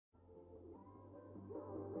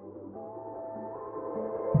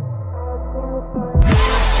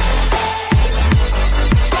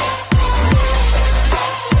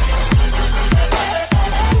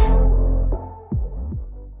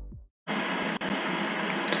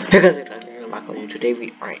Hey guys, it's back on you. Today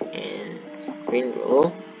we are in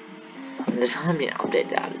Greenville, and there's gonna be an update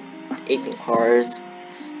that 18 cars.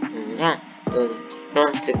 Yeah, the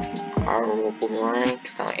 2006 Power Boomerang,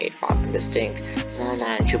 2008 Falcon Distinct,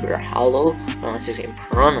 2009 Jupiter Hollow, 2016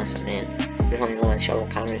 Piranha Cement, 2021 Shovel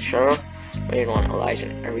County Sheriff, 2021 Elijah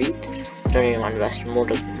Elite, 2021 West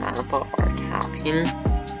Motors Mappa or Tapping,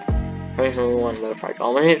 2021 Verified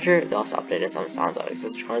Dominator. They also updated some sounds that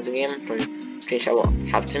exist cards in the game. 20 Shovel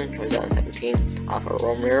Captain, 2017 Alpha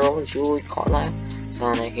Romero, Julie Collab,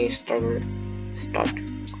 2019 Start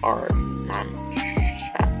R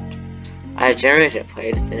Namchat. I generated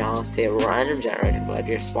plates, they now say random generated plate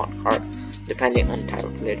your spawn card depending on the type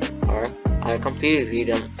of plate on the car. I completed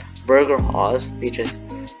freedom. Burger Halls features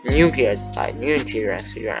new gears inside, new interior,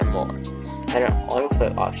 exterior, and more. Added auto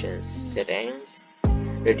flip options, settings,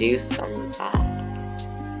 reduce some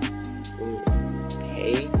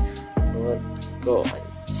okay, let's go and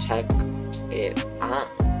check it out.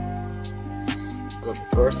 The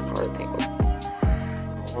first car I think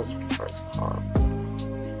what was the first car?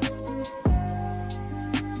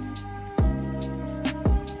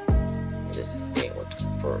 Just see what the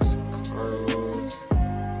first car was.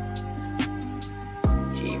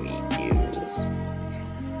 GVUs.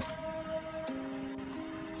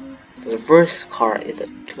 So the first car is a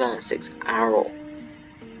 2006 Arrow.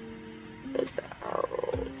 There's the Arrow.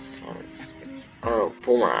 It's 2006 Arrow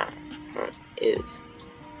Boomerang. Is.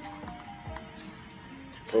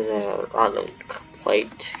 This is a random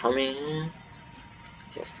plate coming in.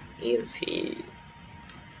 Just ENT.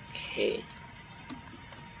 Okay.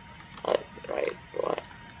 Right. What?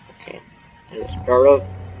 Okay. And start up.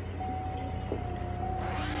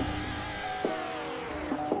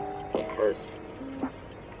 Okay, first.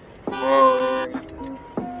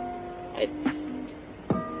 Lights.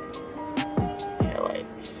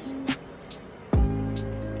 Headlights.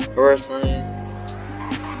 Reverse line.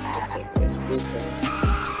 Just like this speaker.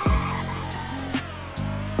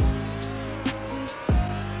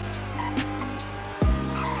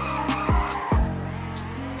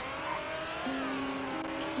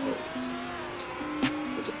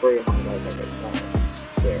 It's a pretty hard light right now.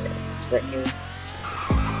 There. Second.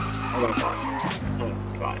 Oh my god. Can't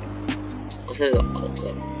drive. This is an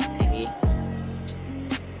outlet thingy.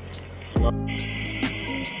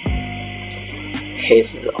 Okay,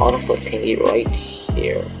 this is the autoflip thingy right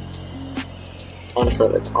here.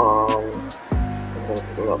 Autoflip is on. I'm gonna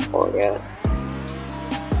figure out for that.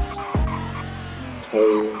 Okay,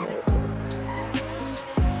 nice.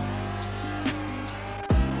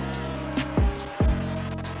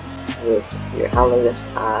 This, you're handling this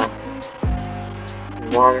at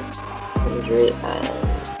 100 and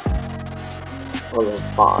what is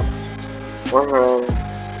fast?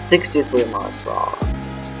 163 miles per hour.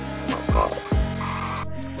 Oh my god.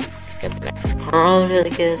 Let's get the next car on really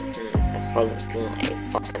good. As far as doing a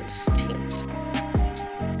fucking distinct.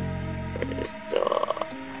 Where is the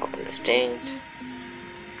fucking distinct?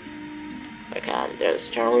 Okay, and there's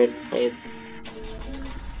generated plate.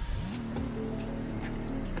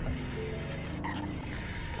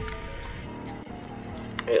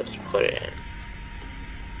 Let's put it in.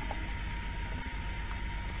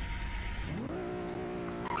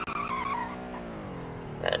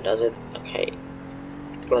 That does it. Okay.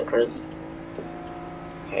 Blinkers.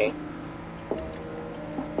 Okay.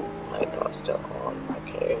 Lights are still on.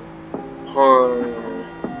 Okay. Horn.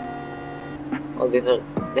 Oh, these are.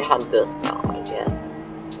 They have this now, I guess.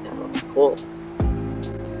 That looks cool.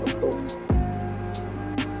 Looks cool.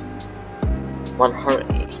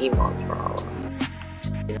 118 miles per hour.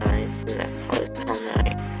 Nice. The next car is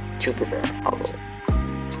 2009 Jupiter Hollow.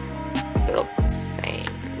 They look the same,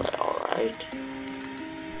 but alright.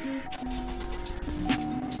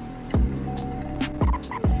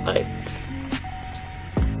 Lights.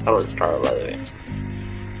 I would start by the way.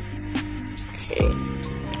 Okay.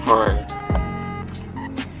 Horn.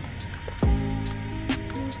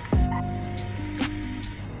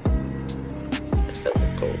 This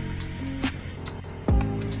doesn't go.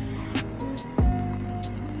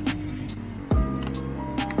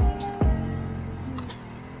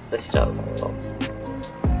 This doesn't go.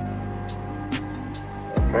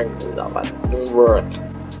 I'm trying to do that, but it didn't work.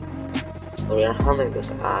 So we are handling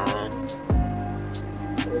this and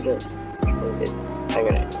we just turn this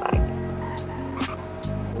magnet like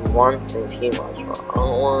 117 miles per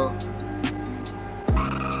hour.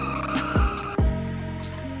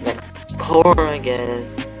 Next car, I guess.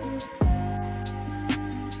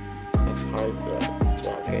 Next car is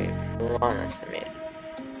 2008 Piranha Cement.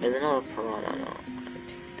 There's another Piranha, no. I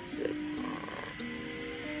think this is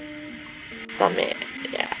Summit,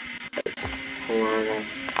 yeah. That's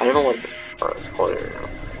I don't know what this car is called now.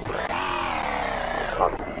 It's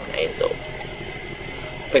not insane though.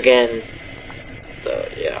 Again,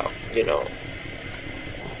 yeah, you know.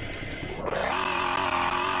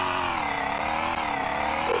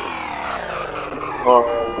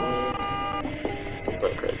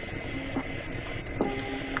 Blinkers.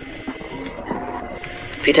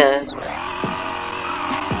 Speed test.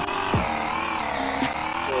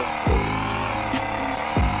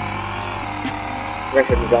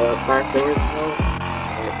 Record developed plans original.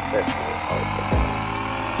 And it's definitely all the time.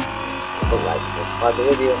 So like, subscribe the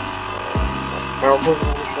video. I'll put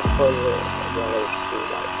on the portfolio as well as do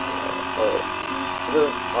like, or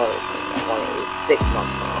 6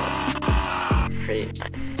 months. Pretty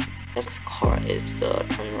nice. Next car is the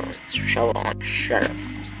 21 Chevron Sheriff.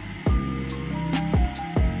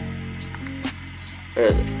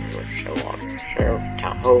 Here's the 21 Chevron Sheriff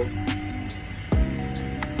Tahoe.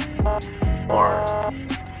 Or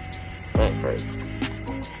blinkers.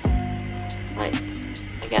 Lights.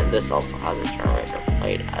 Again, this also has a generator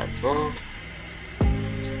plate as well.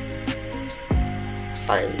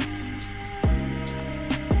 Sirens.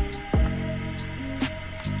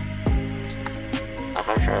 I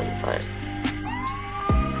can't share the sirens.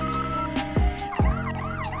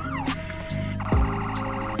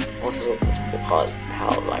 Also, this because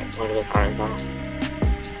how like one of the sirens are.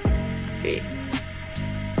 See.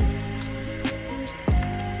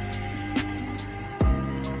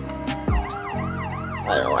 I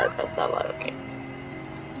don't know why I pressed that, but okay.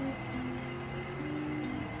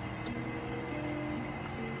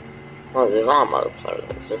 Well, there's not a lot of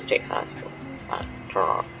service, just takes fast to turn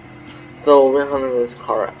on. So we're having this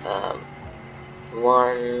car,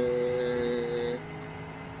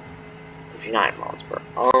 159 miles per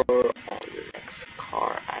hour. On the next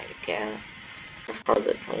car, I guess. Next car is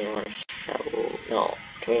the 21 Chevrolet, no,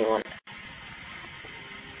 21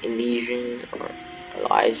 Elysian or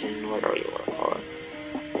Elysian, whatever you want to call it.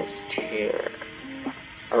 This tier.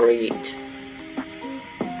 Read.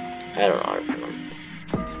 I don't know how to pronounce this.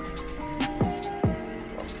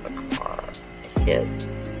 What's the car? Yes.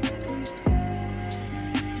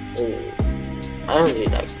 Ooh. I don't really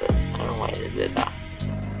like this. I don't know why they did that.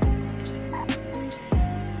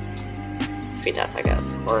 Speed test, I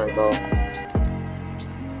guess. Horizontal.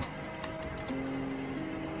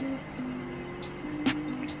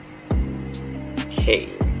 Okay.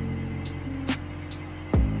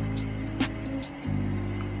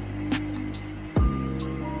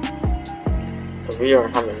 So we are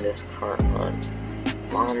having this car on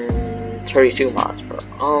 132 miles per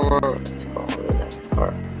hour. Let's go on to the next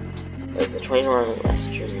car. There's a 21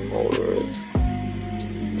 Western Motors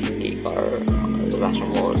TD car. The Western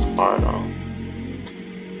Motors car now.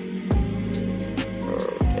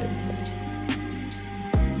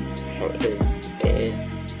 Here is it.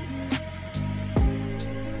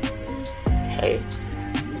 Okay.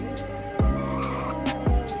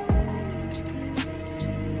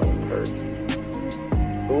 Hurts.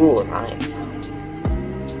 Ooh, nice.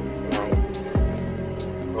 Nice.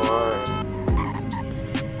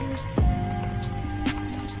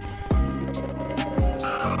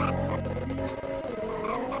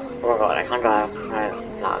 Oh god, I can't drive.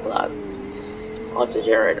 I'm not glad. What's the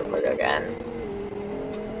generator plate again?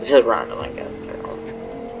 It's just random, I guess.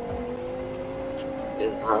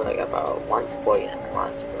 This has like about 149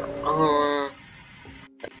 miles per hour.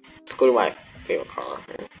 Let's go to my favorite car.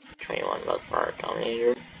 21 Velfire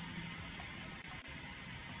Dominator.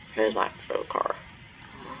 Here's my favorite car.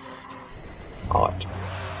 Hot.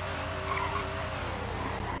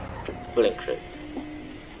 Blinkers.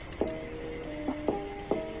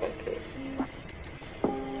 Blinkers.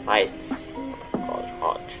 Lights. Oh my god,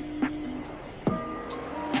 hot.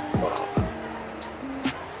 So hot.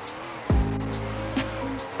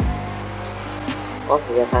 Also,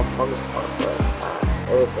 yes, I saw this one, but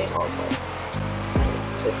it was staying home, but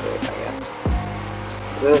it's weird, I guess.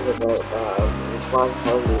 So there's about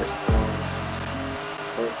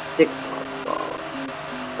 106 miles per hour.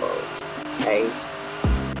 Okay.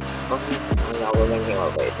 Now we're making our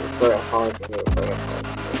way to very hard to move, very hard to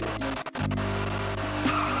move.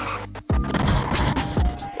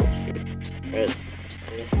 Oopsies.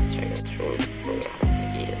 I'm just checking through the program as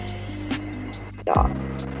it is. Yeah.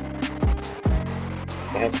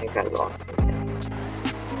 I think I lost something.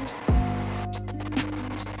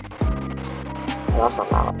 I lost a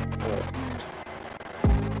mouse.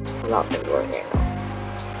 I'm not saying working now.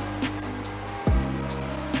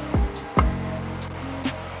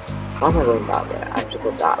 Why am I going that way? I have to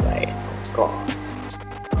go that way. Oh god.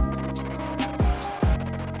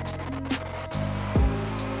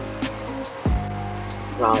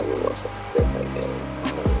 So probably look at this again.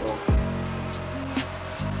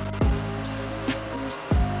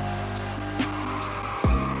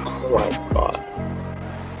 Oh my god.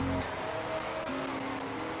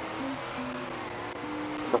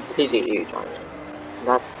 It's completely redone. It's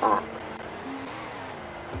not bad.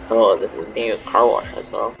 Oh, this is new car wash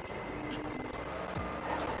as well.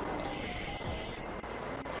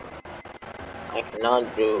 I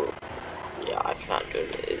cannot do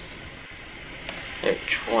this. I'm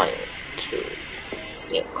trying to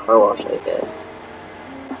new car wash, I guess.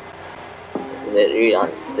 So they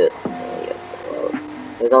redone this thing as well.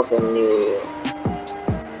 There's also new,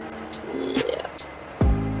 yeah,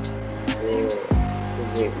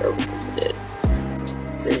 new version did.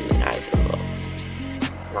 Pretty nice it looks.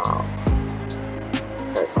 Now,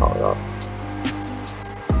 that's how it looks.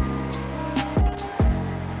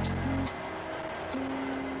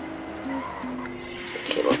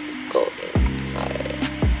 Okay, let's go inside.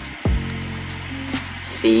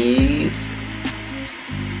 See?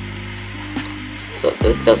 So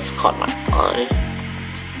this just caught my eye.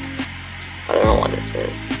 I don't know what this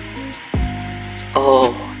is.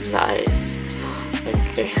 Oh, nice.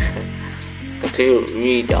 Okay. It's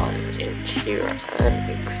completely redone interior and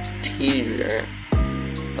exterior.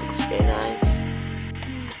 Looks very nice.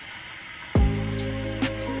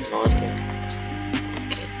 Nothing.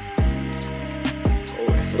 Okay. Oh,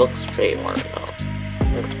 this looks pretty wonderful.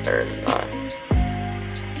 Looks better than that.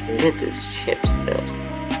 You can get this chip still.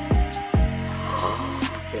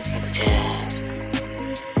 Look at the chips.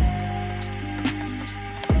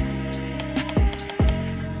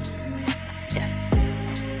 Yes.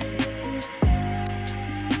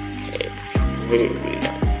 Okay, really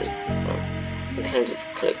done this. So you can just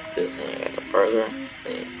click this and you get the burger.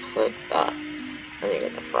 Then you click that and you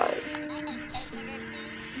get the fries.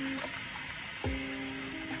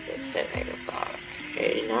 Okay, same thing with that.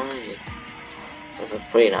 Okay, nice. Those are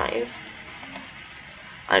pretty nice.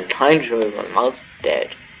 I'm trying to show you my mouse is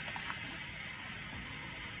dead.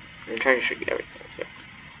 I'm trying to show you everything here.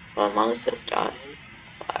 My mouse just died.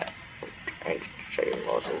 I'm trying to show you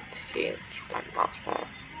most of the things to my mouse pad.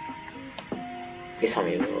 Please tell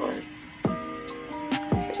me one.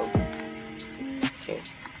 Okay.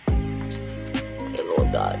 I don't know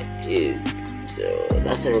what that is. So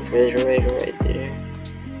that's a refrigerator right there.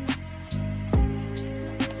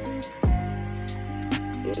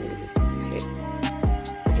 Okay.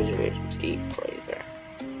 Refrigerator deep freezer.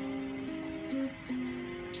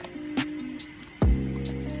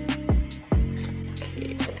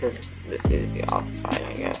 This is the outside,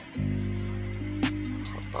 I guess.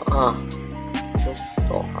 It's just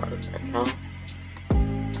so hard right now.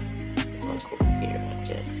 I'll go here, I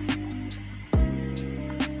guess.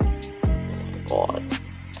 Oh my god.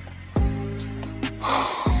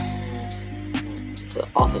 It's an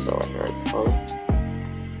office over here as well.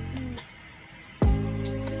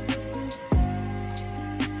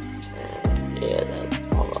 And yeah, that's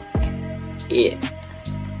all much. Yeah.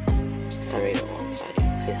 It's time to go outside.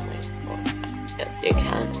 Please tell me. Yes, you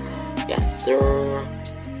can. Yes, sir.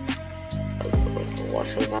 Let's go to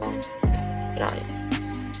wash those out. Nice.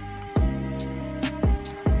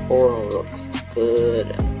 Oh, looks good.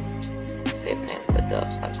 Same thing, but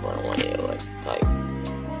just like what I want you to type.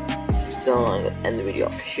 So I'm gonna end the video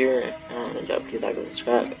off here. Please like and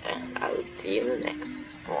subscribe, and I will see you in the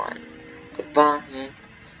next one. Goodbye.